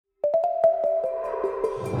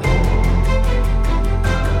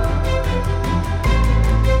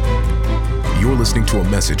You're listening to a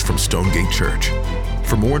message from Stonegate Church.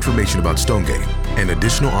 For more information about Stonegate and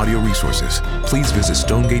additional audio resources, please visit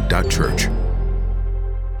stonegate.church.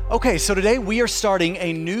 Okay, so today we are starting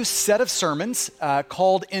a new set of sermons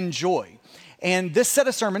called Enjoy. And this set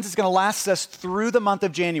of sermons is going to last us through the month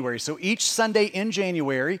of January. So each Sunday in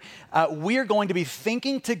January, we are going to be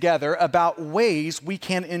thinking together about ways we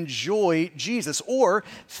can enjoy Jesus or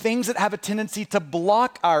things that have a tendency to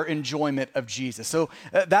block our enjoyment of Jesus. So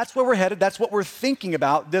that's where we're headed. That's what we're thinking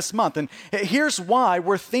about this month. And here's why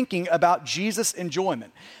we're thinking about Jesus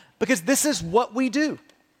enjoyment. Because this is what we do.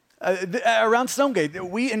 Around Stonegate,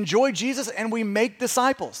 we enjoy Jesus and we make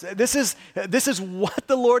disciples. This is what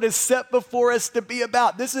the Lord has set before us to be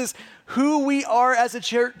about. This is who we are as a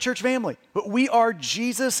church family. We are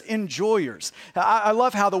Jesus enjoyers. I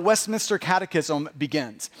love how the Westminster Catechism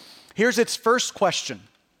begins. Here's its first question.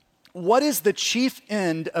 What is the chief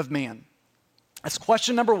end of man? That's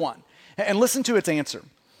question number one. And listen to its answer.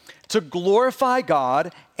 To glorify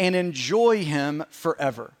God and enjoy Him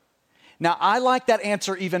forever. Now, I like that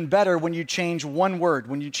answer even better when you change one word,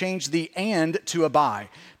 when you change the and to a by.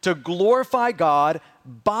 To glorify God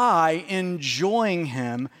by enjoying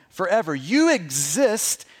Him forever. You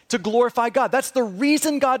exist to glorify God. That's the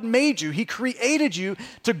reason God made you. He created you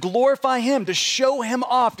to glorify Him, to show Him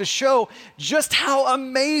off, to show just how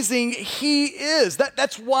amazing He is.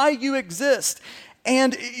 That's why you exist.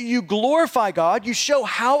 And you glorify God, you show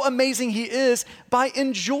how amazing He is by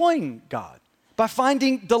enjoying God. By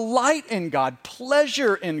finding delight in God,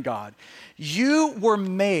 pleasure in God. You were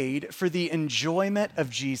made for the enjoyment of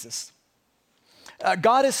Jesus.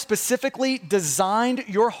 God has specifically designed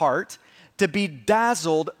your heart to be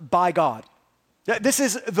dazzled by God. This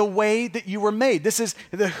is the way that you were made. This is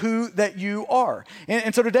the who that you are.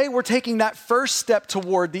 And so today we're taking that first step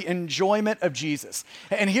toward the enjoyment of Jesus.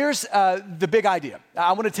 And here's the big idea.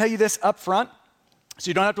 I want to tell you this up front so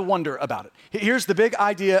you don't have to wonder about it. Here's the big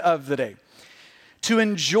idea of the day. To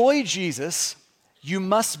enjoy Jesus, you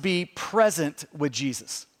must be present with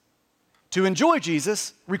Jesus. To enjoy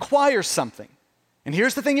Jesus requires something. And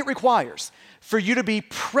here's the thing it requires. For you to be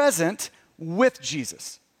present with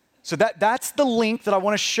Jesus. So that's the link that I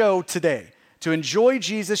want to show today. To enjoy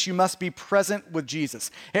Jesus, you must be present with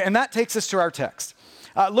Jesus. And that takes us to our text.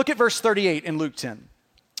 Look at verse 38 in Luke 10.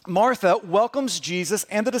 Martha welcomes Jesus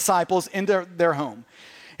and the disciples into their home.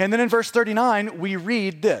 And then in verse 39, we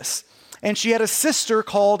read this. And she had a sister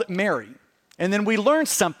called Mary. And then we learned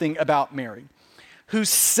something about Mary, who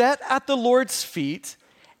sat at the Lord's feet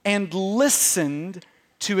and listened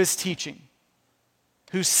to His teaching.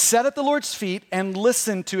 Who sat at the Lord's feet and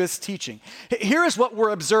listened to His teaching. Here is what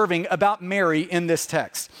we're observing about Mary in this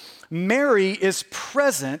text. Mary is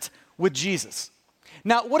present with Jesus.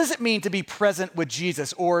 Now, what does it mean to be present with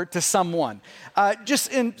Jesus or to someone?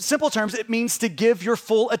 Just in simple terms, it means to give your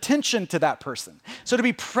full attention to that person. So to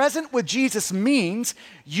be present with Jesus means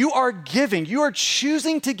you are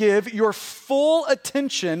choosing to give your full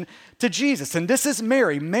attention to Jesus. And this is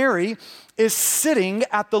Mary. Mary is sitting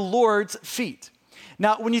at the Lord's feet.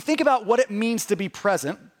 Now, when you think about what it means to be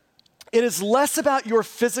present, it is less about your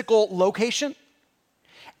physical location,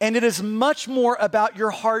 and it is much more about your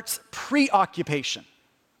heart's preoccupation.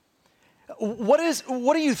 What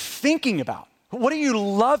are you thinking about? What are you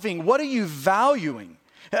loving? What are you valuing?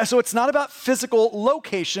 So it's not about physical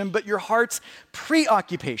location, but your heart's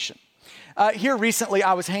preoccupation. Here recently,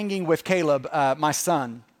 I was hanging with Caleb, my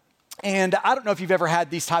son, and I don't know if you've ever had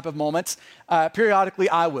these type of moments. Periodically,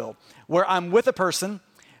 I will, where I'm with a person,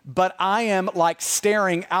 but I am like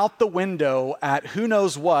staring out the window at who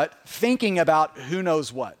knows what, thinking about who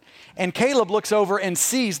knows what. And Caleb looks over and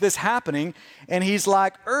sees this happening, and he's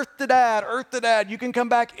like, Earth to Dad, you can come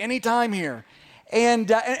back anytime here. And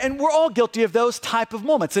we're all guilty of those type of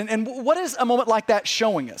moments. And what is a moment like that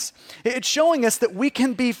showing us? It's showing us that we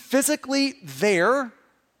can be physically there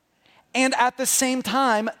and at the same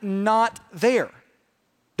time not there.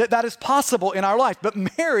 That is possible in our life. But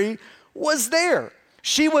Mary was there.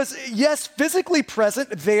 She was, yes, physically present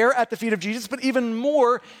there at the feet of Jesus, but even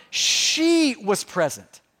more, she was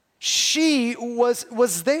present. She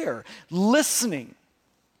was there, listening,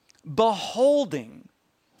 beholding,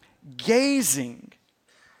 gazing.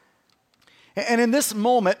 And in this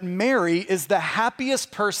moment, Mary is the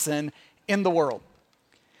happiest person in the world.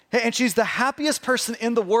 And she's the happiest person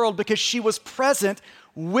in the world because she was present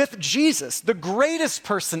with Jesus, the greatest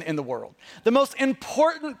person in the world, the most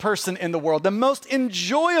important person in the world, the most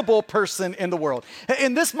enjoyable person in the world.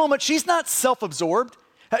 In this moment, she's not self-absorbed.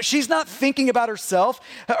 She's not thinking about herself.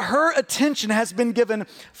 Her attention has been given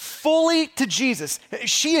fully to Jesus.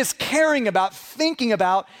 She is caring about, thinking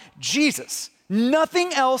about Jesus.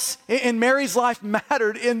 Nothing else in Mary's life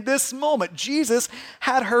mattered in this moment. Jesus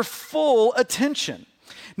had her full attention.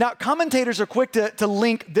 Now, commentators are quick to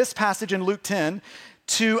link this passage in Luke 10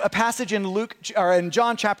 to a passage in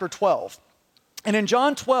John chapter 12. And in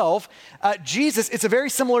John 12, it's a very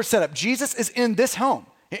similar setup. Jesus is in this home,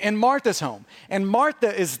 in Martha's home. And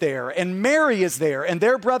Martha is there, and Mary is there, and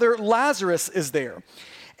their brother Lazarus is there.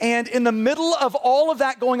 And in the middle of all of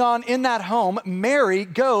that going on in that home, Mary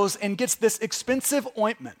goes and gets this expensive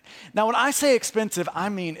ointment. Now, when I say expensive, I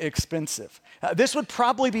mean expensive. This would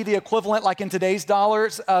probably be the equivalent, like in today's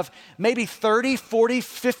dollars, of maybe $30,000,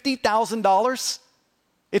 $40,000, $50,000.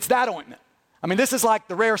 It's that ointment. I mean, this is like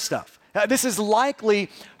the rare stuff. This is likely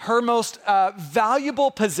her most valuable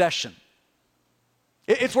possession.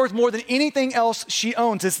 It's worth more than anything else she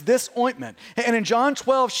owns. It's this ointment. And in John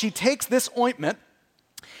 12, she takes this ointment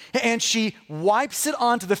and she wipes it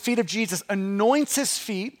onto the feet of Jesus, anoints his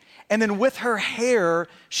feet, and then with her hair,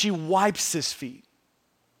 she wipes his feet.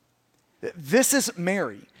 This is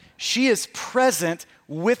Mary. She is present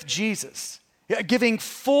with Jesus, giving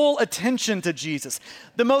full attention to Jesus.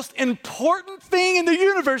 The most important thing in the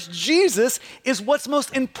universe, Jesus, is what's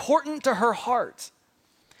most important to her heart.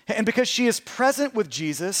 And because she is present with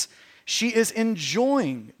Jesus, she is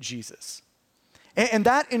enjoying Jesus. And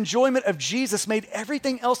that enjoyment of Jesus made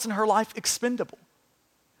everything else in her life expendable.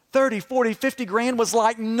 30, 40, 50 grand was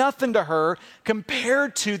like nothing to her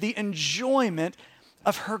compared to the enjoyment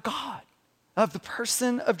of her God, of the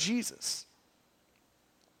person of Jesus.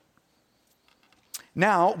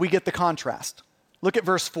 Now we get the contrast. Look at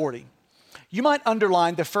verse 40. You might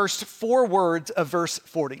underline the first 4 words of verse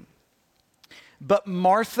 40. But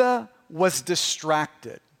Martha was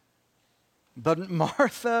distracted.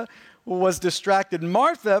 Martha,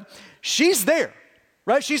 she's there,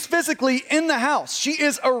 right? She's physically in the house. She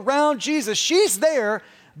is around Jesus. She's there,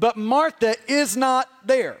 but Martha is not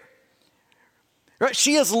there. Right?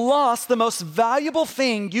 She has lost the most valuable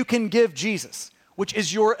thing you can give Jesus, which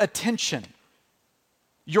is your attention,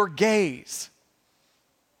 your gaze.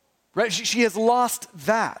 Right? She has lost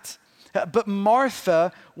that. But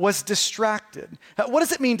Martha was distracted. What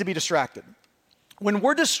does it mean to be distracted? When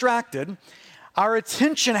we're distracted, our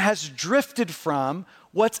attention has drifted from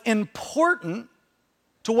what's important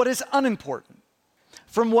to what is unimportant,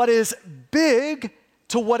 from what is big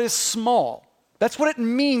to what is small. That's what it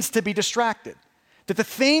means to be distracted. That the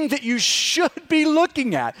thing that you should be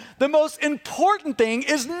looking at, the most important thing,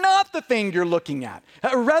 is not the thing you're looking at.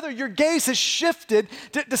 Rather, your gaze has shifted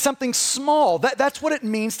to something small. That's what it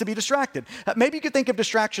means to be distracted. Maybe you could think of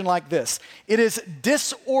distraction like this. It is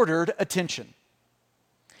disordered attention.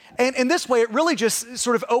 And in this way, it really just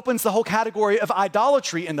sort of opens the whole category of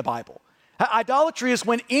idolatry in the Bible. Idolatry is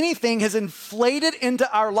when anything has inflated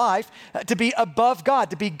into our life to be above God,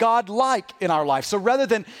 to be God-like in our life. So rather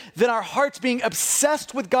than our hearts being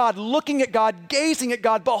obsessed with God, looking at God, gazing at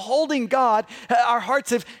God, beholding God, our hearts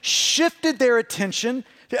have shifted their attention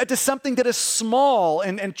to something that is small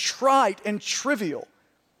and trite and trivial.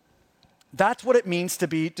 That's what it means to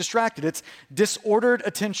be distracted. It's disordered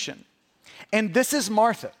attention. And this is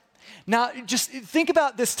Martha. Now, just think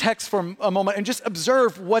about this text for a moment and just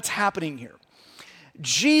observe what's happening here.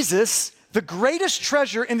 Jesus, the greatest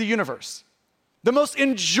treasure in the universe, the most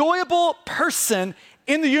enjoyable person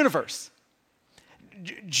in the universe,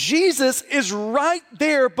 Jesus is right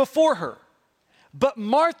there before her, but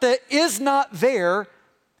Martha is not there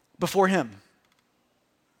before him.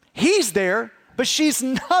 He's there, but she's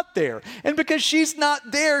not there. And because she's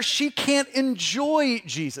not there, she can't enjoy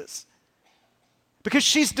Jesus. Because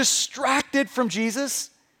she's distracted from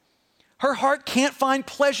Jesus, her heart can't find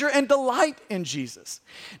pleasure and delight in Jesus.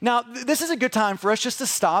 Now, this is a good time for us just to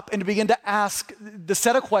stop and to begin to ask the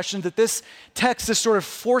set of questions that this text is sort of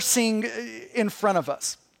forcing in front of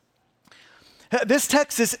us. This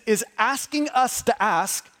text is asking us to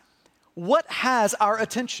ask, what has our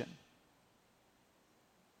attention?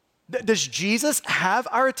 Does Jesus have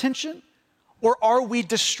our attention, or are we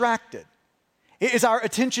distracted? Is our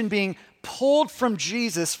attention being pulled from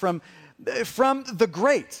Jesus, from the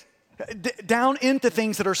great, down into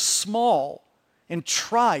things that are small and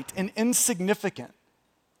trite and insignificant?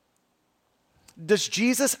 Does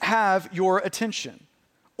Jesus have your attention?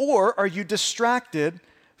 Or are you distracted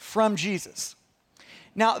from Jesus?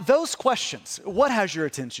 Now, those questions, what has your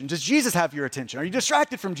attention? Does Jesus have your attention? Are you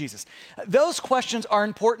distracted from Jesus? Those questions are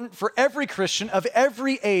important for every Christian of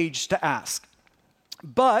every age to ask.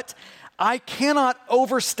 But I cannot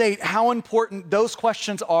overstate how important those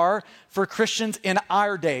questions are for Christians in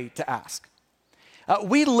our day to ask.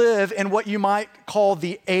 We live in what you might call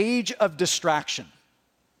the age of distraction.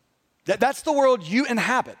 That's the world you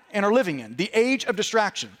inhabit and are living in, the age of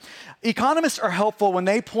distraction. Economists are helpful when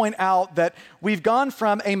they point out that we've gone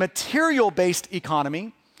from a material-based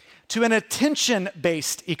economy to an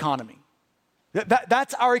attention-based economy.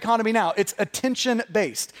 That's our economy now. It's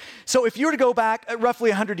attention-based. So if you were to go back roughly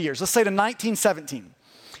 100 years, let's say to 1917,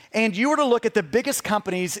 and you were to look at the biggest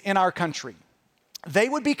companies in our country, they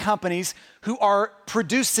would be companies who are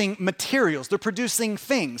producing materials. They're producing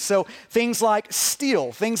things. So things like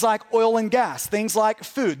steel, things like oil and gas, things like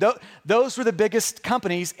food. Those were the biggest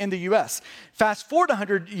companies in the U.S. Fast forward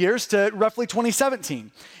 100 years to roughly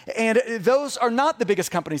 2017. And those are not the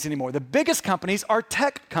biggest companies anymore. The biggest companies are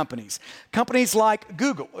tech companies. Companies like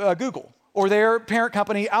Google, or their parent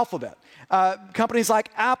company, Alphabet. Companies like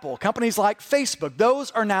Apple, companies like Facebook,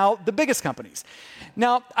 those are now the biggest companies.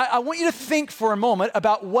 Now, I want you to think for a moment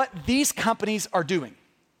about what these companies are doing.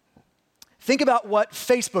 Think about what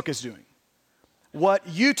Facebook is doing, what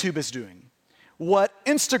YouTube is doing, what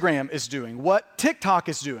Instagram is doing, what TikTok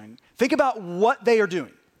is doing. Think about what they are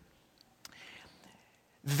doing.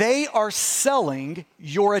 They are selling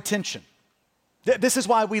your attention. This is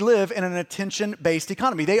why we live in an attention-based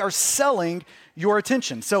economy. They are selling your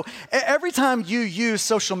attention. So every time you use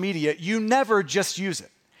social media, you never just use it.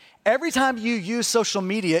 Every time you use social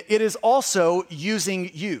media, it is also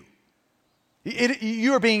using you.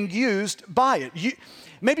 You are being used by it.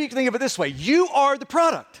 Maybe you can think of it this way. You are the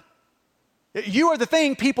product. You are the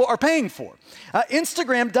thing people are paying for.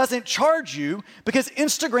 Instagram doesn't charge you because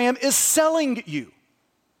Instagram is selling you.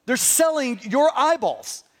 They're selling your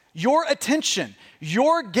eyeballs, your attention,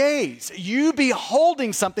 your gaze, you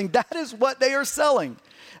beholding something. That is what they are selling.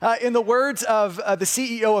 In the words of the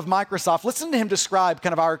CEO of Microsoft, listen to him describe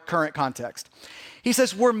kind of our current context. He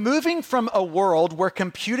says, we're moving from a world where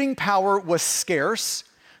computing power was scarce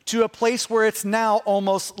to a place where it's now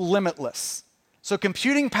almost limitless. So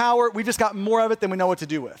computing power, we've just got more of it than we know what to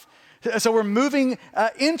do with. So we're moving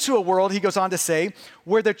into a world, he goes on to say,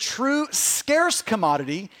 where the true scarce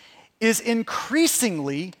commodity is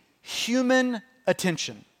increasingly human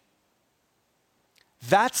attention.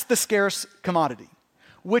 That's the scarce commodity,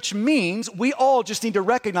 which means we all just need to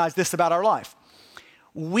recognize this about our life.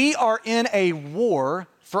 We are in a war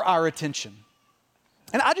for our attention.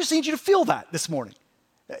 And I just need you to feel that this morning.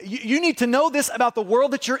 You need to know this about the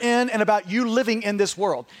world that you're in and about you living in this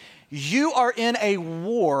world. You are in a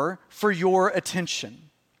war for your attention.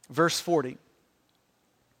 Verse 40.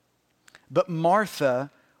 But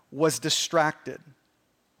Martha was distracted.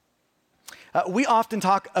 We often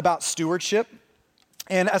talk about stewardship.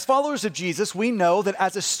 And as followers of Jesus, we know that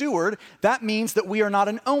as a steward, that means that we are not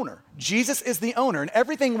an owner. Jesus is the owner, and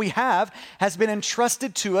everything we have has been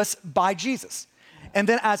entrusted to us by Jesus. And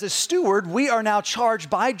then as a steward, we are now charged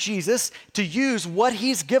by Jesus to use what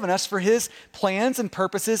he's given us for his plans and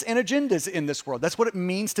purposes and agendas in this world. That's what it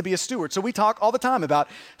means to be a steward. So we talk all the time about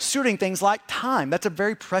stewarding things like time. That's a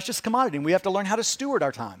very precious commodity, and we have to learn how to steward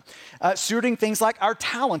our time. Stewarding things like our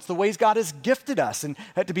talents, the ways God has gifted us, and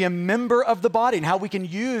to be a member of the body, and how we can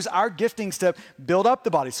use our giftings to build up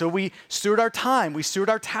the body. So we steward our time, we steward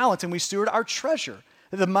our talents, and we steward our treasure,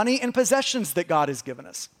 the money and possessions that God has given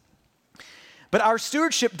us. But our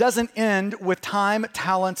stewardship doesn't end with time,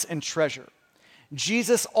 talents, and treasure.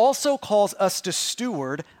 Jesus also calls us to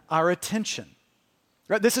steward our attention.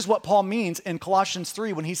 Right? This is what Paul means in Colossians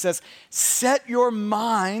 3 when he says, set your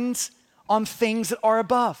minds on things that are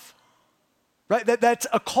above. Right? That's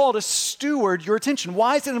a call to steward your attention.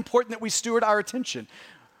 Why is it important that we steward our attention?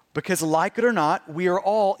 Because like it or not, we are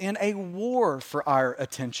all in a war for our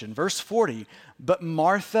attention. Verse 40, but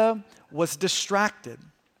Martha was distracted.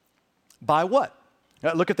 By what?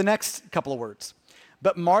 Look at the next couple of words.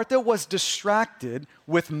 But Martha was distracted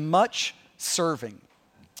with much serving.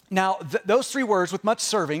 Now, those three words, with much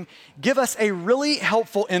serving, give us a really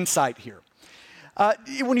helpful insight here.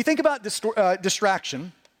 When you think about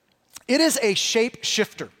distraction, it is a shape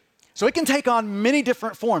shifter. So it can take on many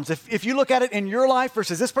different forms. If you look at it in your life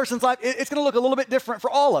versus this person's life, it's going to look a little bit different for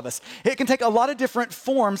all of us. It can take a lot of different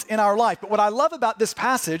forms in our life. But what I love about this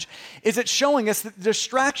passage is it's showing us that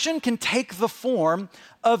distraction can take the form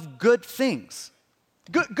of good things.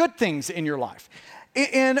 Good things in your life.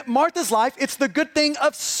 In Martha's life, it's the good thing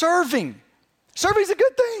of serving. Serving is a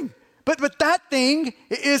good thing. But that thing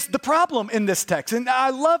is the problem in this text. And I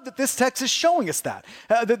love that this text is showing us that.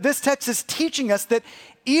 That this text is teaching us that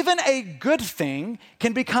even a good thing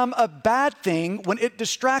can become a bad thing when it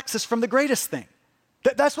distracts us from the greatest thing.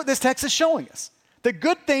 That's what this text is showing us. The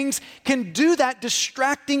good things can do that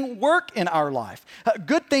distracting work in our life.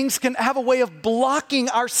 Good things can have a way of blocking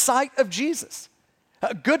our sight of Jesus.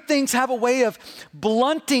 Good things have a way of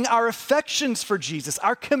blunting our affections for Jesus,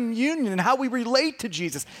 our communion, and how we relate to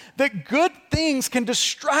Jesus. That good things can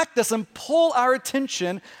distract us and pull our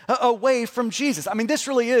attention away from Jesus. I mean, this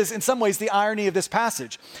really is, in some ways, the irony of this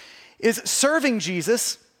passage, is serving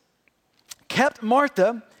Jesus kept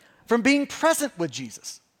Martha from being present with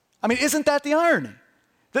Jesus. I mean, isn't that the irony?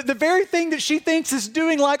 That the very thing that she thinks is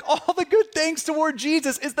doing like all the good things toward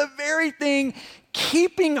Jesus is the very thing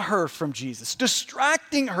keeping her from Jesus,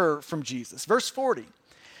 distracting her from Jesus. Verse 40,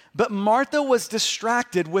 but Martha was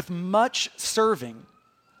distracted with much serving.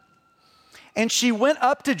 And she went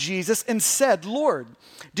up to Jesus and said, Lord,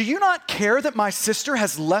 do you not care that my sister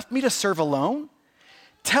has left me to serve alone?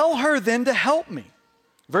 Tell her then to help me.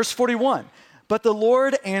 Verse 41, but the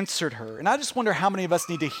Lord answered her. And I just wonder how many of us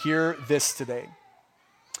need to hear this today.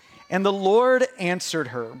 And the Lord answered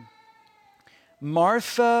her,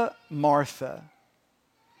 Martha, Martha,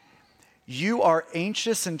 you are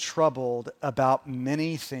anxious and troubled about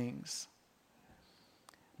many things.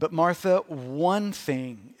 But Martha, one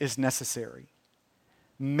thing is necessary.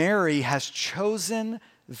 Mary has chosen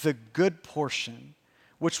the good portion,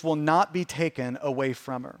 which will not be taken away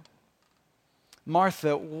from her.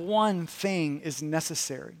 Martha, one thing is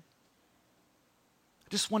necessary.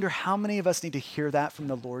 Just wonder how many of us need to hear that from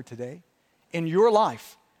the Lord today. In your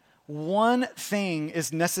life, one thing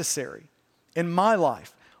is necessary. In my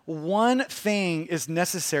life, one thing is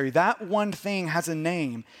necessary. That one thing has a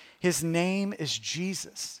name. His name is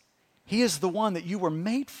Jesus. He is the one that you were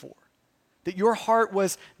made for, that your heart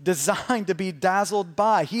was designed to be dazzled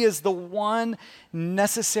by. He is the one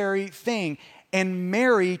necessary thing. And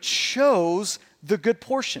Mary chose the good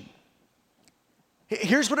portion.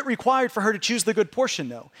 Here's what it required for her to choose the good portion,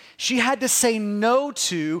 though. She had to say no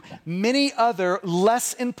to many other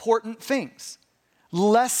less important things,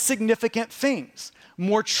 less significant things,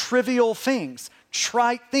 more trivial things,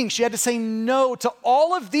 trite things. She had to say no to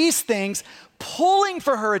all of these things, pulling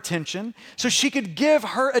for her attention so she could give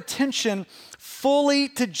her attention fully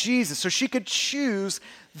to Jesus, so she could choose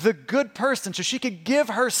the good person, so she could give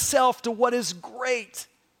herself to what is great.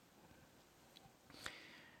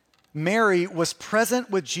 Mary was present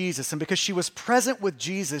with Jesus, and because she was present with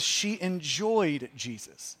Jesus, she enjoyed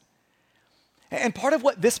Jesus. And part of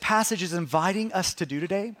what this passage is inviting us to do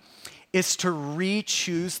today is to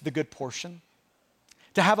re-choose the good portion,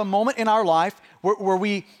 to have a moment in our life where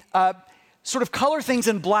we sort of color things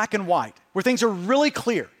in black and white, where things are really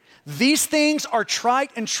clear. These things are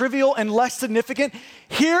trite and trivial and less significant.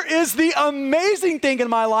 Here is the amazing thing in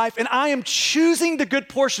my life, and I am choosing the good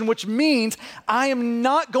portion, which means I am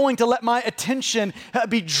not going to let my attention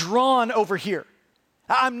be drawn over here.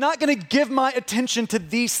 I'm not going to give my attention to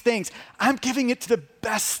these things. I'm giving it to the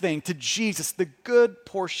best thing, to Jesus, the good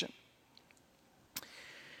portion.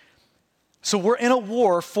 So we're in a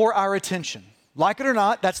war for our attention. Like it or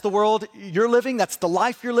not, that's the world you're living, that's the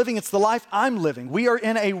life you're living, it's the life I'm living. We are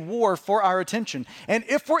in a war for our attention. And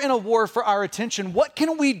if we're in a war for our attention, what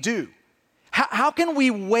can we do? How can we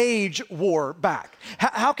wage war back?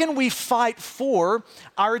 How can we fight for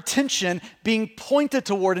our attention being pointed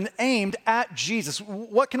toward and aimed at Jesus?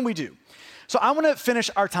 What can we do? So I want to finish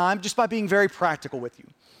our time just by being very practical with you,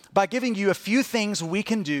 by giving you a few things we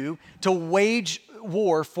can do to wage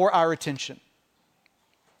war for our attention.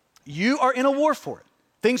 You are in a war for it.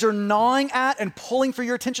 Things are gnawing at and pulling for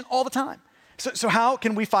your attention all the time. So how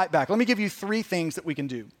can we fight back? Let me give you 3 things that we can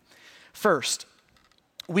do. First,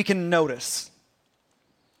 we can notice.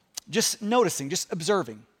 Just noticing, just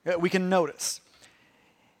observing. We can notice.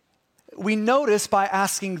 We notice by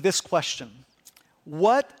asking this question: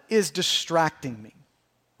 what is distracting me?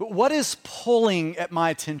 What is pulling at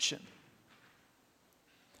my attention?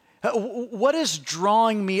 What is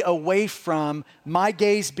drawing me away from my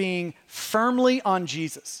gaze being firmly on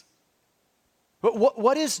Jesus?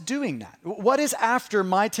 What is doing that? What is after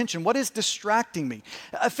my attention? What is distracting me?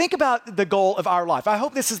 Think about the goal of our life. I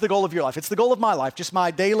hope this is the goal of your life. It's the goal of my life, just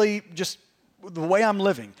my daily, just the way I'm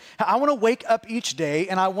living. I want to wake up each day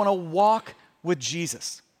and I want to walk with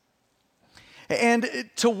Jesus. And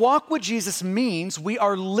to walk with Jesus means we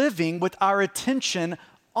are living with our attention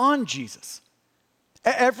on Jesus.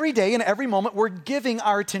 Every day and every moment, we're giving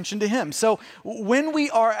our attention to Him. So when we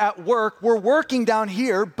are at work, we're working down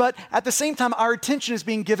here, but at the same time, our attention is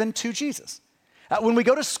being given to Jesus. When we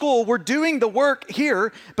go to school, we're doing the work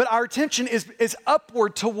here, but our attention is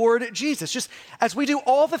upward toward Jesus. Just as we do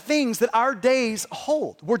all the things that our days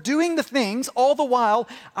hold. We're doing the things all the while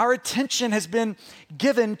our attention has been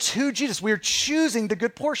given to Jesus. We're choosing the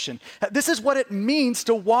good portion. This is what it means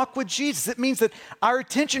to walk with Jesus. It means that our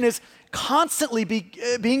attention is constantly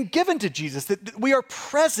being given to Jesus, that we are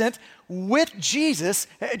present with Jesus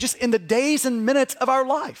just in the days and minutes of our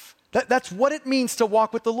life. That's what it means to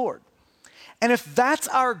walk with the Lord. And if that's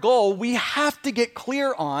our goal, we have to get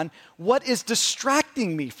clear on what is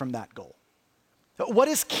distracting me from that goal. What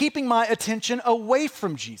is keeping my attention away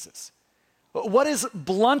from Jesus? What is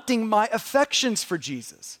blunting my affections for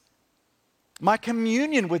Jesus? My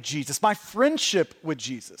communion with Jesus, my friendship with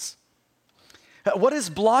Jesus? What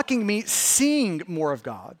is blocking me seeing more of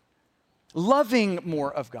God, loving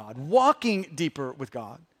more of God, walking deeper with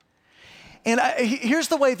God? And here's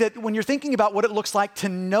the way that when you're thinking about what it looks like to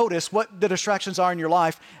notice what the distractions are in your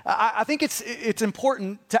life, I think it's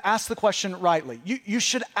important to ask the question rightly. You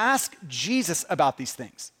should ask Jesus about these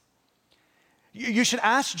things. You should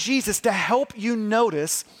ask Jesus to help you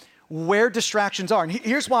notice where distractions are. And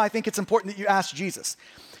here's why I think it's important that you ask Jesus.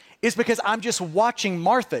 It's because I'm just watching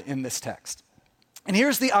Martha in this text. And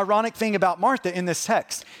here's the ironic thing about Martha in this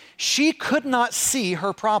text. She could not see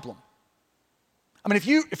her problem. I mean,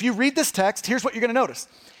 if you read this text, here's what you're going to notice.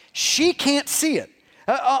 She can't see it.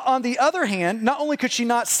 On the other hand, not only could she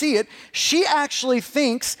not see it, she actually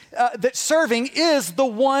thinks that serving is the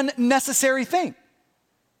one necessary thing.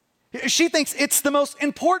 She thinks it's the most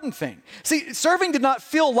important thing. See, serving did not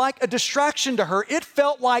feel like a distraction to her. It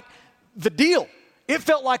felt like the deal. It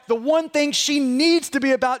felt like the one thing she needs to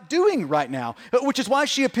be about doing right now, which is why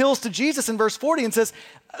she appeals to Jesus in verse 40 and says,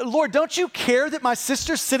 Lord, don't you care that my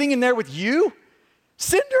sister's sitting in there with you?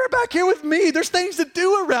 Send her back here with me. There's things to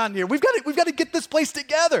do around here. We've got to get this place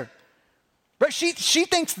together. Right? She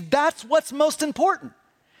thinks that's what's most important.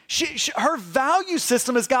 Her value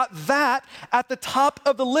system has got that at the top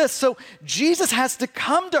of the list. So Jesus has to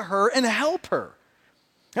come to her and help her.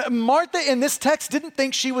 Martha in this text didn't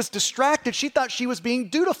think she was distracted. She thought she was being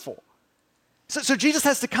dutiful. So Jesus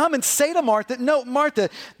has to come and say to Martha, no, Martha,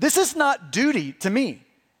 this is not duty to me.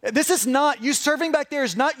 This is not, you serving back there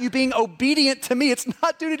is not you being obedient to me. It's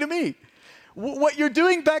not duty to me. What you're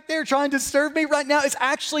doing back there trying to serve me right now is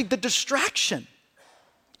actually the distraction.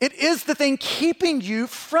 It is the thing keeping you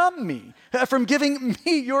from me, from giving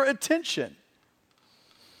me your attention.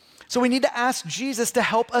 So we need to ask Jesus to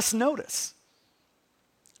help us notice,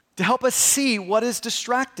 to help us see what is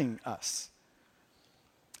distracting us.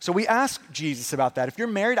 So we ask Jesus about that. If you're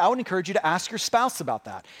married, I would encourage you to ask your spouse about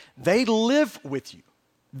that. They live with you.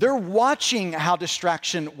 They're watching how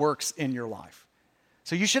distraction works in your life.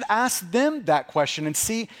 So you should ask them that question and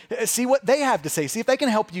see what they have to say. See if they can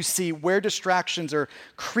help you see where distractions are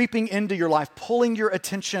creeping into your life, pulling your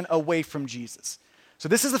attention away from Jesus. So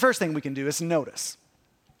this is the first thing we can do is notice.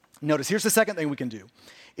 Notice. Here's the second thing we can do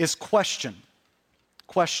is question.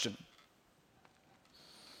 Question.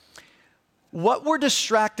 What we're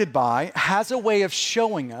distracted by has a way of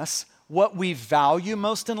showing us what we value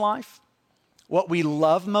most in life, what we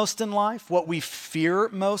love most in life, what we fear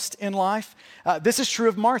most in life. This is true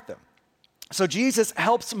of Martha. So Jesus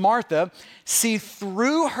helps Martha see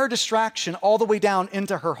through her distraction all the way down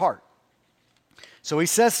into her heart. So he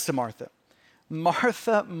says to Martha,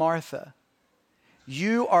 Martha, Martha,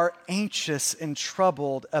 you are anxious and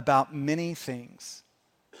troubled about many things.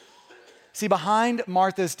 See, behind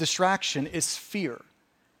Martha's distraction is fear.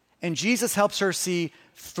 And Jesus helps her see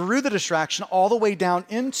through the distraction all the way down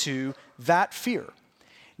into that fear.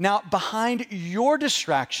 Now, behind your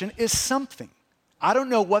distraction is something. I don't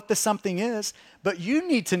know what the something is, but you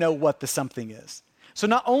need to know what the something is. So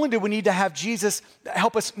not only do we need to have Jesus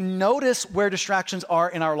help us notice where distractions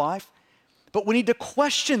are in our life, but we need to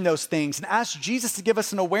question those things and ask Jesus to give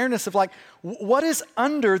us an awareness of like, what is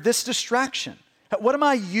under this distraction? What am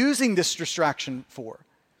I using this distraction for?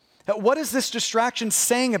 What is this distraction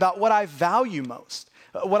saying about what I value most,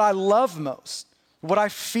 what I love most, what I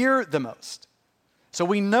fear the most? So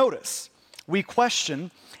we notice, we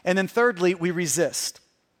question, and then thirdly, we resist.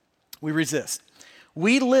 We resist.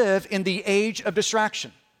 We live in the age of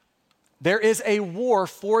distraction. There is a war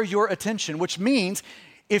for your attention, which means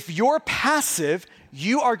if you're passive,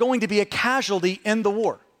 you are going to be a casualty in the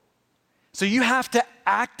war. So you have to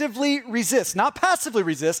actively resist, not passively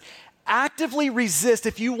resist, actively resist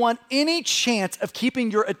if you want any chance of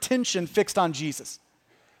keeping your attention fixed on Jesus.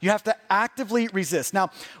 You have to actively resist. Now,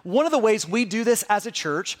 one of the ways we do this as a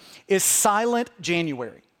church is Silent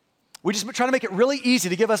January. We just try to make it really easy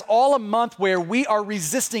to give us all a month where we are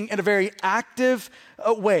resisting in a very active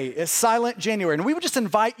way. It's Silent January. And we would just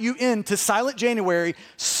invite you into Silent January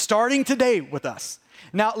starting today with us.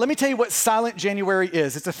 Now, let me tell you what Silent January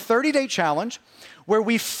is. It's a 30-day challenge where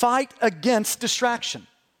we fight against distraction,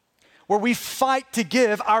 where we fight to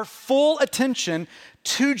give our full attention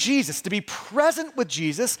to Jesus, to be present with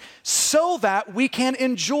Jesus so that we can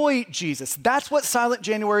enjoy Jesus. That's what Silent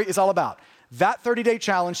January is all about. That 30-day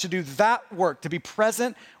challenge to do that work, to be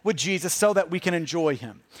present with Jesus so that we can enjoy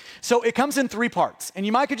him. So it comes in 3 parts. And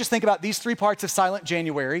you might could just think about these 3 parts of Silent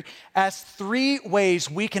January as 3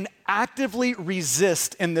 ways we can actively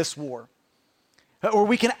resist in this war. Or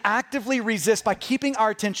we can actively resist by keeping our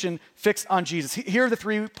attention fixed on Jesus. Here are the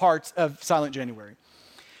 3 parts of Silent January.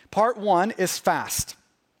 Part 1 is fast.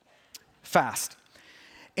 Fast.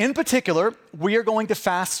 In particular, we are going to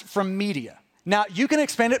fast from media. Now, you can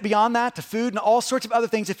expand it beyond that to food and all sorts of other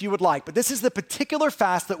things if you would like, but this is the particular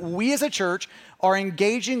fast that we as a church are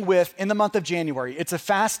engaging with in the month of January. It's a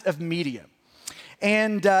fast of media.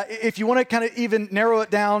 And if you want to kind of even narrow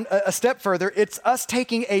it down a step further, it's us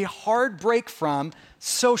taking a hard break from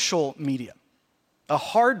social media. A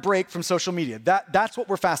hard break from social media. That's what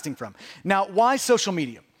we're fasting from. Now, why social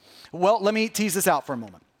media? Well, let me tease this out for a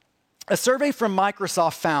moment. A survey from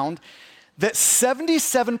Microsoft found that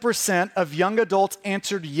 77% of young adults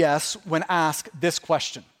answered yes when asked this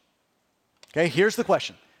question. Okay, here's the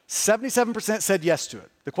question. 77% said yes to it.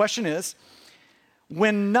 The question is,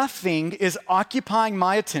 when nothing is occupying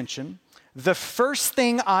my attention, the first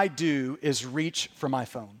thing I do is reach for my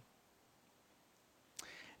phone.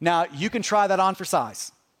 Now, you can try that on for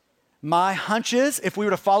size. My hunch is, if we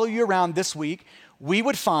were to follow you around this week, we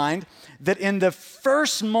would find that in the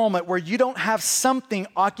first moment where you don't have something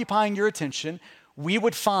occupying your attention, we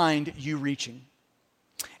would find you reaching.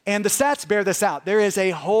 And the stats bear this out. There is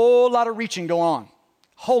a whole lot of reaching going on.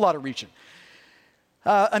 Whole lot of reaching.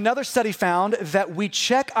 Another study found that we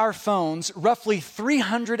check our phones roughly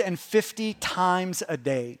 350 times a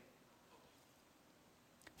day.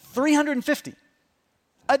 350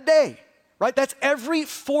 a day. Right? That's every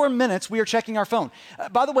 4 minutes we are checking our phone.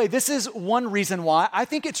 By the way, this is one reason why I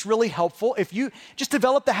think it's really helpful if you just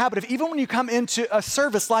develop the habit of, even when you come into a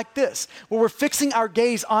service like this, where we're fixing our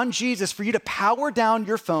gaze on Jesus, for you to power down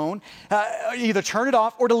your phone, either turn it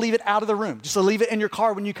off or to leave it out of the room, just to leave it in your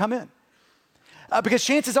car when you come in. Because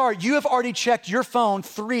chances are you have already checked your phone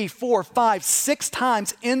 3, 4, 5, 6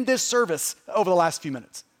 times in this service over the last few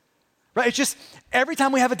minutes. Right? It's just every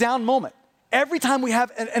time we have a down moment, every time we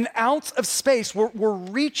have an ounce of space, we're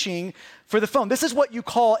reaching for the phone. This is what you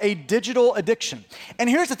call a digital addiction. And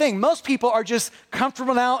here's the thing, most people are just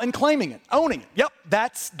comfortable now in claiming it, owning it. Yep,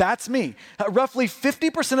 that's me. Roughly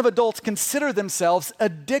 50% of adults consider themselves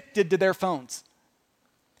addicted to their phones.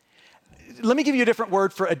 Let me give you a different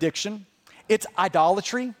word for addiction. It's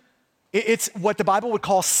idolatry. It's what the Bible would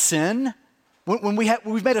call sin. When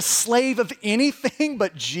we've made a slave of anything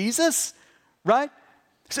but Jesus, right?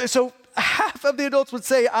 So half of the adults would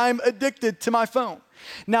say, I'm addicted to my phone.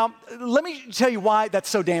 Now, let me tell you why that's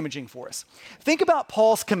so damaging for us. Think about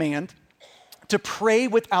Paul's command to pray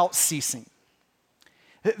without ceasing.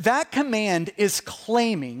 That command is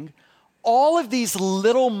claiming all of these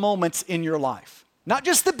little moments in your life. Not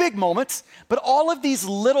just the big moments, but all of these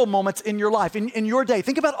little moments in your life, in your day.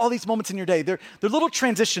 Think about all these moments in your day. They're little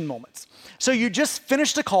transition moments. So you just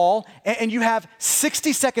finished a call, and you have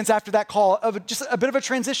 60 seconds after that call of just a bit of a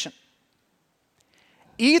transition.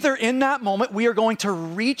 Either in that moment, we are going to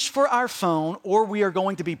reach for our phone, or we are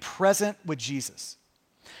going to be present with Jesus.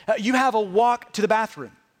 You have a walk to the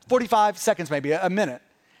bathroom, 45 seconds maybe, a minute.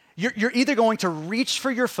 You're either going to reach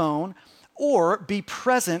for your phone or be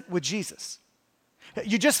present with Jesus.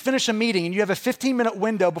 You just finished a meeting and you have a 15-minute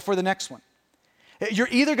window before the next one. You're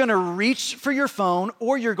either going to reach for your phone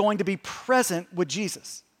or you're going to be present with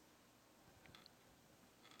Jesus.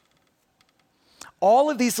 All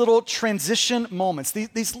of these little transition moments,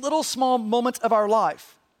 these little small moments of our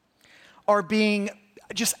life are being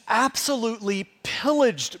just absolutely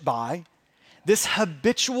pillaged by this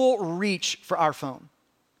habitual reach for our phone.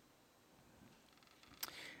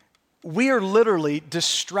 We are literally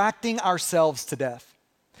distracting ourselves to death.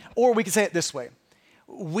 Or we can say it this way.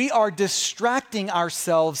 We are distracting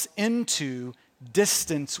ourselves into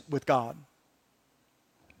distance with God.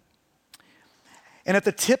 And at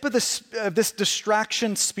the tip of this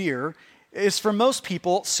distraction spear is, for most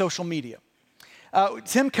people, social media.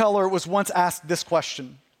 Tim Keller was once asked this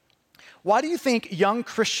question. Why do you think young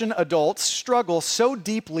Christian adults struggle so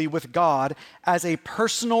deeply with God as a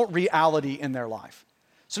personal reality in their life?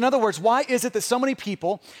 So in other words, why is it that so many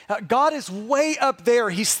people, God is way up there,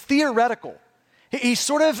 he's theoretical. He's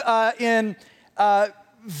sort of in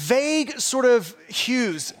vague sort of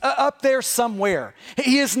hues up there somewhere.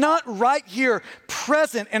 He is not right here,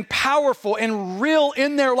 present and powerful and real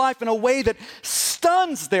in their life in a way that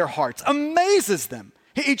stuns their hearts, amazes them.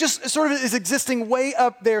 He just sort of is existing way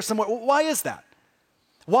up there somewhere. Why is that?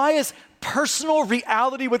 Why is personal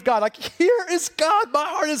reality with God, like here is God, my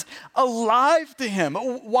heart is alive to him?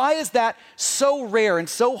 Why is that so rare and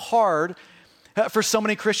so hard for so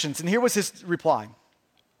many Christians? And here was his reply: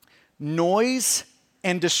 noise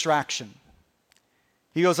and distraction.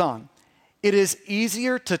 He goes on, it is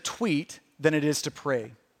easier to tweet than it is to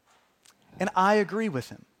pray. And I agree with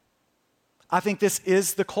him. I think this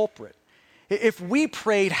is the culprit. If we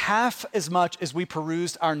prayed half as much as we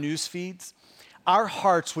perused our news feeds, our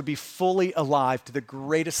hearts would be fully alive to the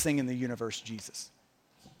greatest thing in the universe, Jesus.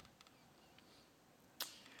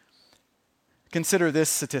 Consider this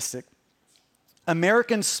statistic.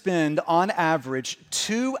 Americans spend, on average,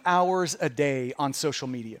 2 hours a day on social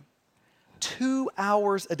media. 2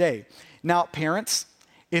 hours a day. Now, parents,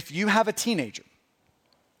 if you have a teenager,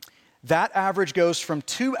 that average goes from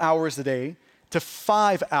 2 hours a day to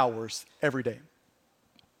 5 hours every day.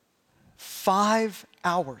 5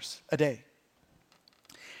 hours a day.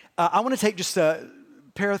 I want to take just a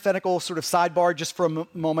parenthetical sort of sidebar just for a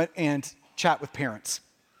moment and chat with parents.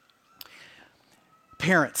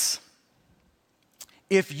 Parents,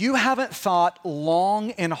 if you haven't thought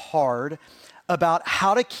long and hard about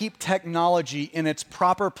how to keep technology in its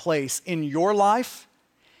proper place in your life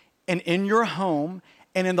and in your home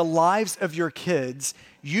and in the lives of your kids,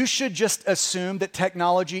 you should just assume that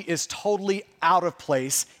technology is totally out of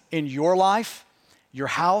place in your life, your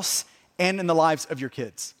house, and in the lives of your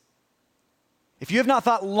kids. If you have not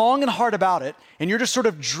thought long and hard about it, and you're just sort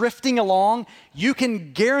of drifting along, you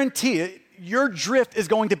can guarantee it, your drift is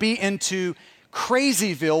going to be into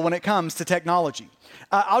Crazyville when it comes to technology.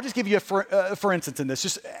 I'll just give you for instance in this,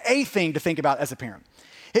 just a thing to think about as a parent.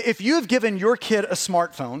 If you have given your kid a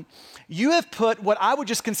smartphone, you have put what I would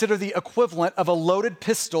just consider the equivalent of a loaded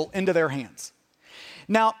pistol into their hands.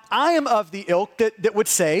 Now, I am of the ilk that would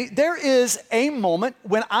say there is a moment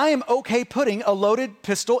when I am okay putting a loaded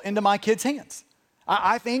pistol into my kid's hands.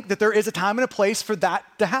 I think that there is a time and a place for that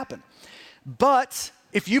to happen. But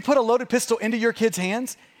if you put a loaded pistol into your kid's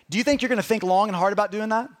hands, do you think you're going to think long and hard about doing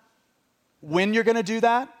that? When you're going to do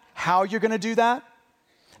that? How you're going to do that?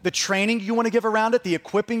 The training you want to give around it, the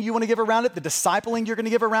equipping you want to give around it, the discipling you're going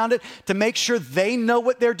to give around it to make sure they know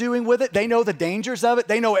what they're doing with it, they know the dangers of it,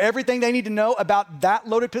 they know everything they need to know about that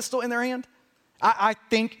loaded pistol in their hand? I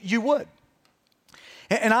think you would.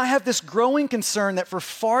 And I have this growing concern that for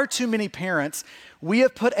far too many parents, we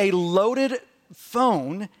have put a loaded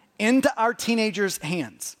phone into our teenagers'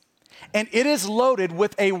 hands. And it is loaded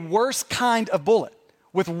with a worse kind of bullet,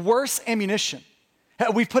 with worse ammunition.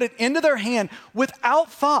 We've put it into their hand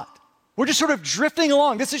without thought. We're just sort of drifting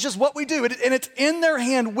along. This is just what we do. And it's in their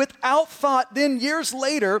hand without thought. Then years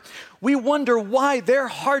later, we wonder why their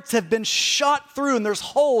hearts have been shot through and there's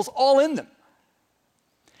holes all in them.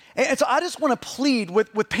 And so I just want to plead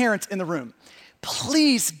with parents in the room.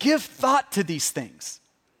 Please give thought to these things.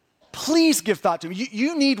 Please give thought to them.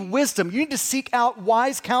 You need wisdom. You need to seek out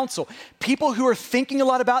wise counsel. People who are thinking a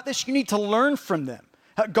lot about this, you need to learn from them.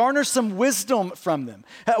 Garner some wisdom from them.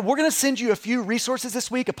 We're going to send you a few resources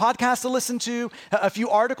this week, a podcast to listen to, a few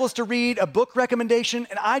articles to read, a book recommendation.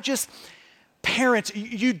 And parents,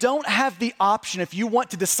 you don't have the option, if you want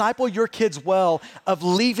to disciple your kids well, of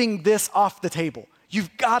leaving this off the table.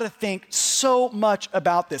 You've got to think so much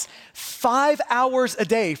about this. 5 hours a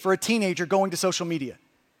day for a teenager going to social media.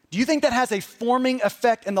 Do you think that has a forming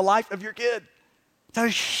effect in the life of your kid? It's a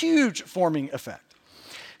huge forming effect.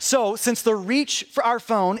 So, since the reach for our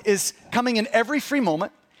phone is coming in every free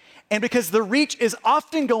moment, and because the reach is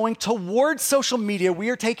often going towards social media, we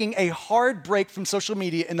are taking a hard break from social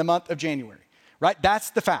media in the month of January, right? That's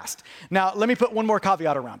the fast. Now, let me put one more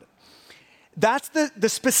caveat around it. That's the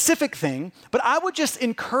specific thing, but I would just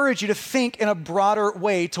encourage you to think in a broader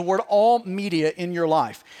way toward all media in your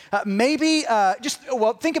life.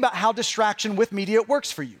 Think about how distraction with media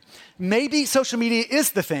works for you. Maybe social media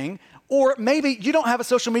is the thing, or maybe you don't have a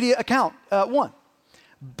social media account,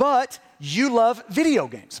 but you love video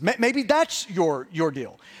games. Maybe that's your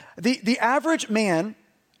deal. The average man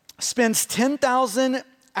spends 10,000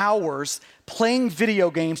 hours playing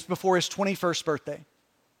video games before his 21st birthday.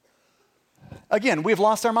 Again, we've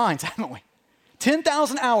lost our minds, haven't we?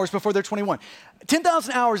 10,000 hours before they're 21.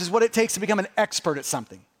 10,000 hours is what it takes to become an expert at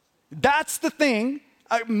something. That's the thing.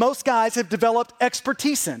 most guys have developed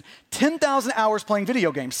expertise in. 10,000 hours playing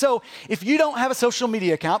video games. So if you don't have a social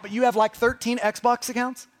media account, but you have like 13 Xbox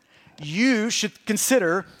accounts, you should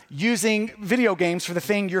consider using video games for the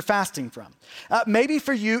thing you're fasting from. Maybe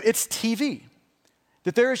for you, it's TV.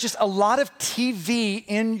 That there is just a lot of TV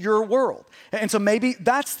in your world. And so maybe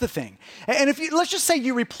that's the thing. And if you, let's just say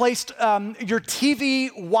you replaced your TV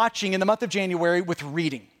watching in the month of January with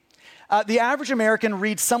reading. The average American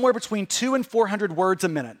reads somewhere between 200 and 400 words a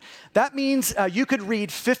minute. That means you could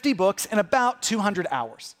read 50 books in about 200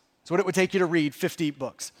 hours. That's what it would take you to read 50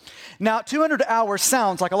 books. Now, 200 hours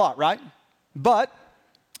sounds like a lot, right? But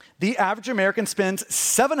the average American spends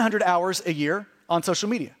 700 hours a year on social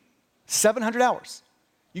media. 700 hours.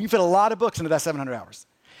 You can fit a lot of books into that 700 hours.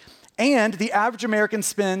 And the average American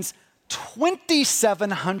spends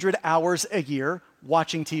 2,700 hours a year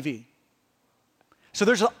watching TV. So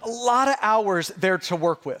there's a lot of hours there to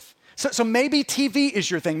work with. So maybe TV is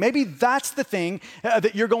your thing. Maybe that's the thing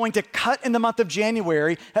that you're going to cut in the month of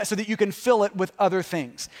January so that you can fill it with other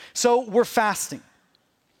things. So we're fasting.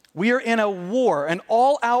 We are in a war, an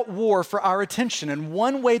all-out war for our attention. And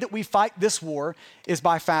one way that we fight this war is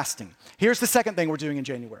by fasting. Here's the second thing we're doing in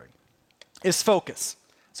January, is focus.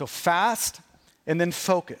 So fast and then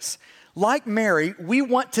focus. Like Mary, we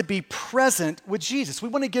want to be present with Jesus. We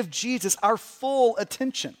want to give Jesus our full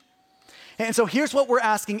attention. And so here's what we're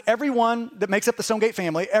asking everyone that makes up the Stonegate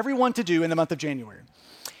family, everyone to do in the month of January.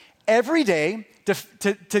 Every day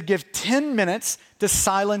to give 10 minutes to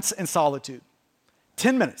silence and solitude.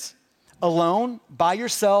 10 minutes, alone, by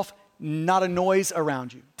yourself, not a noise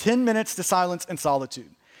around you. 10 minutes to silence and solitude.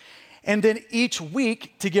 And then each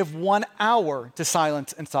week to give 1 hour to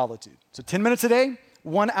silence and solitude. So 10 minutes a day,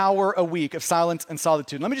 1 hour a week of silence and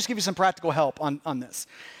solitude. Let me just give you some practical help on this.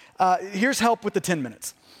 Here's help with the 10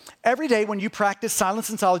 minutes. Every day when you practice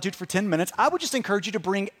silence and solitude for 10 minutes, I would just encourage you to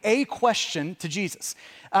bring a question to Jesus.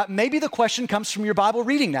 Maybe the question comes from your Bible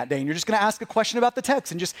reading that day, and you're just going to ask a question about the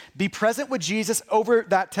text and just be present with Jesus over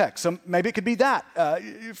that text. So maybe it could be that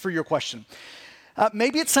for your question.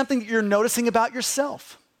 Maybe it's something that you're noticing about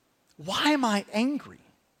yourself. Why am I angry?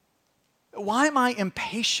 Why am I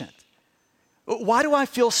impatient? Why do I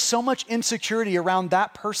feel so much insecurity around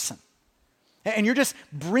that person? And you're just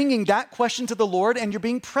bringing that question to the Lord, and you're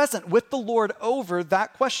being present with the Lord over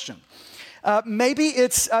that question. Maybe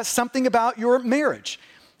it's something about your marriage.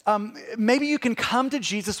 Maybe you can come to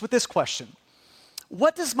Jesus with this question.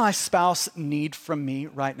 What does my spouse need from me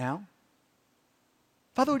right now?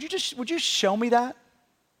 Father, would you show me that?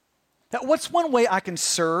 What's one way I can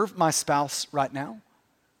serve my spouse right now?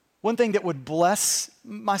 One thing that would bless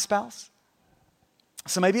my spouse?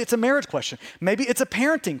 So maybe it's a marriage question. Maybe it's a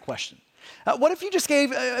parenting question. What if you just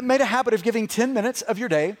made a habit of giving 10 minutes of your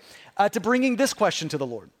day to bringing this question to the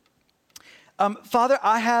Lord? Father,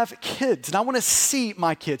 I have kids, and I want to see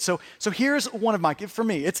my kids. So here's one of my kids. For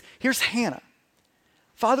me, here's Hannah.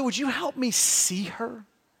 Father, would you help me see her?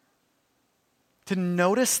 To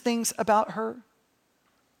notice things about her?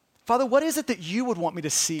 Father, what is it that you would want me to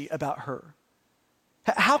see about her?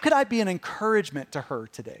 How could I be an encouragement to her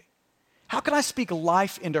today? How can I speak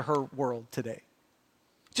life into her world today?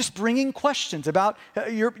 Just bringing questions about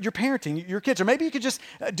your parenting, your kids. Or maybe you could just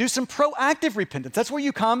do some proactive repentance. That's where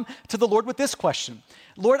you come to the Lord with this question.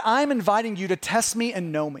 Lord, I'm inviting you to test me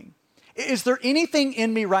and know me. Is there anything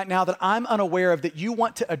in me right now that I'm unaware of that you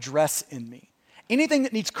want to address in me? Anything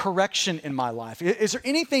that needs correction in my life? Is there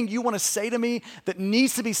anything you want to say to me that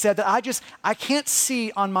needs to be said that I can't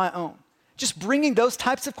see on my own? Just bringing those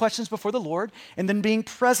types of questions before the Lord and then being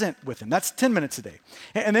present with Him. That's 10 minutes a day.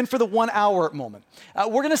 And then for the 1 hour moment,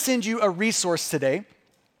 we're going to send you a resource today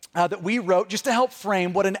that we wrote just to help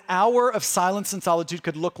frame what an hour of silence and solitude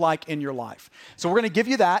could look like in your life. So we're going to give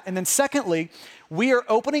you that. And then secondly, we are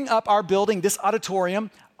opening up our building, this auditorium,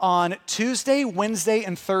 on Tuesday, Wednesday,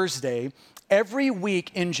 and Thursday every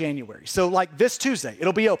week in January. So like this Tuesday,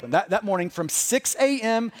 it'll be open that morning from 6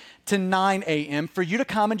 a.m. to 9 a.m. for you to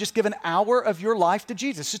come and just give an hour of your life to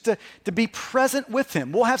Jesus, just to be present with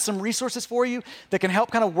Him. We'll have some resources for you that can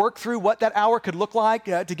help kind of work through what that hour could look like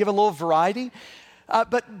to give a little variety.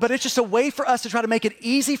 But it's just a way for us to try to make it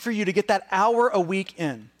easy for you to get that hour a week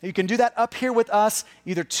in. You can do that up here with us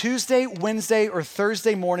either Tuesday, Wednesday, or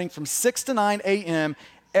Thursday morning from 6 to 9 a.m.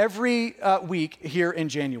 every week here in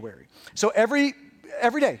January. So every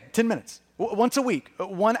day, 10 minutes, once a week,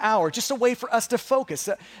 1 hour, just a way for us to focus,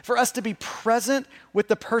 for us to be present with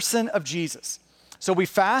the person of Jesus. So we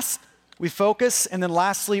fast, we focus, and then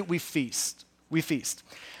lastly, we feast. We feast.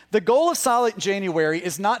 The goal of Silent January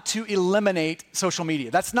is not to eliminate social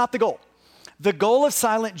media. That's not the goal. The goal of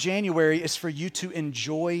Silent January is for you to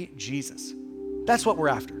enjoy Jesus. That's what we're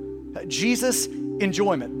after. Jesus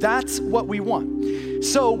enjoyment. That's what we want.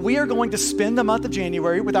 So we are going to spend the month of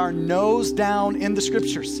January with our nose down in the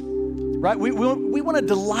scriptures, right? We want to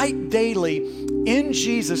delight daily in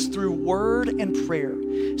Jesus through word and prayer.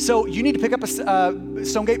 So you need to pick up a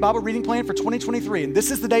Stonegate Bible reading plan for 2023, and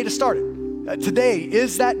this is the day to start it. Today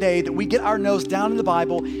is that day that we get our nose down in the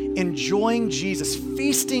Bible, enjoying Jesus,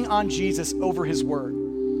 feasting on Jesus over his word.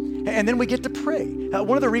 And then we get to pray.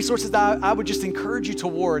 One of the resources that I would just encourage you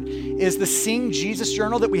toward is the Sing Jesus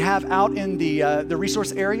Journal that we have out in the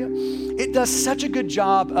resource area. It does such a good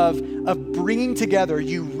job of bringing together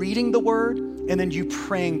you reading the word and then you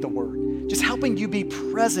praying the word, just helping you be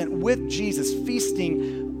present with Jesus,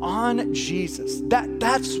 feasting on Jesus.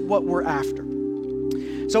 That's what we're after.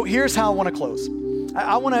 So here's how I want to close.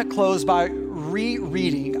 I want to close by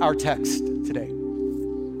rereading our text today.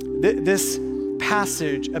 This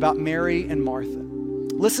passage about Mary and Martha.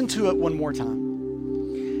 Listen to it one more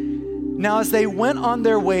time. Now, as they went on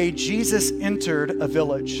their way, Jesus entered a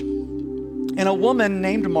village, and a woman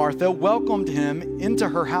named Martha welcomed him into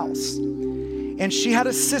her house. And she had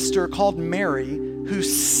a sister called Mary who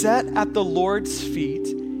sat at the Lord's feet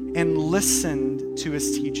and listened to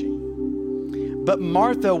his teaching. But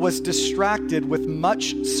Martha was distracted with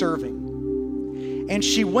much serving. And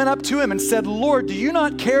she went up to him and said, Lord, do you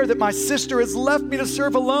not care that my sister has left me to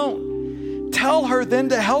serve alone? Tell her then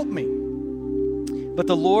to help me. But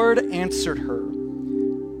the Lord answered her,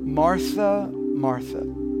 Martha, Martha,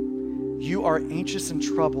 you are anxious and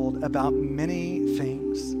troubled about many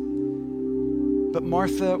things. But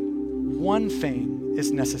Martha, one thing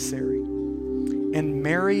is necessary, and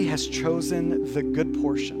Mary has chosen the good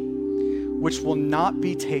portion, which will not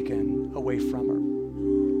be taken away from her.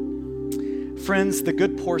 Friends, the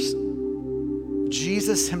good portion,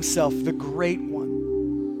 Jesus himself, the great one,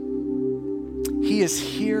 he is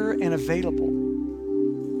here and available.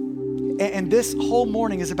 And this whole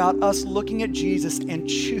morning is about us looking at Jesus and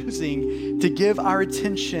choosing to give our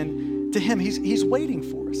attention to him. He's waiting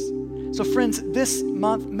for us. So friends, this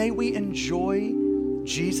month, may we enjoy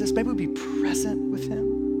Jesus. May we be present with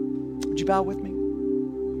him. Would you bow with me?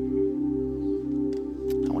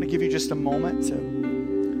 I want to give you just a moment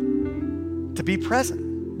to be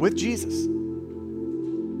present with Jesus.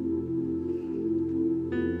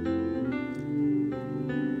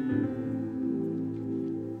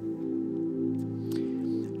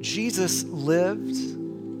 Jesus lived,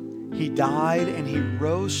 he died, and he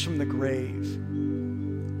rose from the grave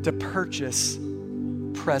to purchase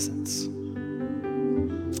presence,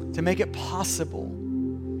 to make it possible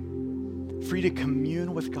for you to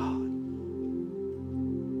commune with God,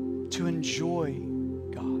 to enjoy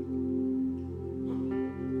God.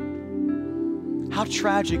 How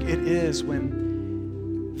tragic it is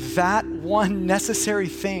when that one necessary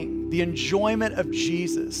thing, the enjoyment of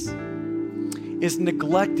Jesus, is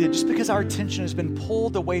neglected just because our attention has been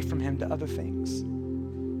pulled away from him to other things.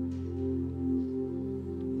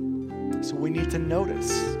 So we need to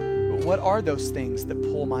notice, what are those things that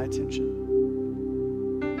pull my attention?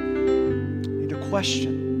 We need to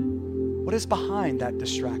question, what is behind that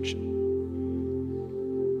distraction?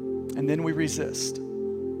 And then we resist.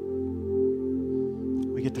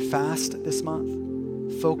 We get to fast this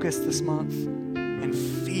month, focus this month, and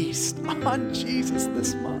feast on Jesus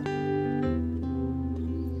this month.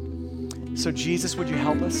 So Jesus, would you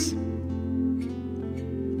help us?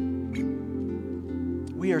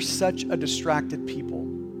 We are such a distracted people.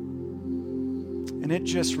 And it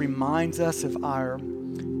just reminds us of our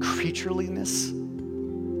creatureliness,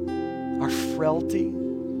 our frailty.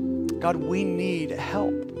 God, we need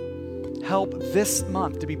help. Help this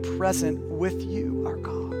month to be present with you, our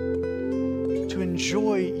God, to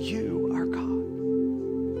enjoy you, our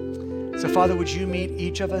God. So Father, would you meet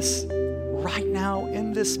each of us right now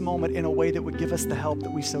in this moment in a way that would give us the help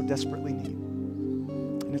that we so desperately need.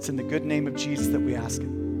 And it's in the good name of Jesus that we ask it.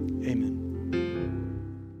 Amen.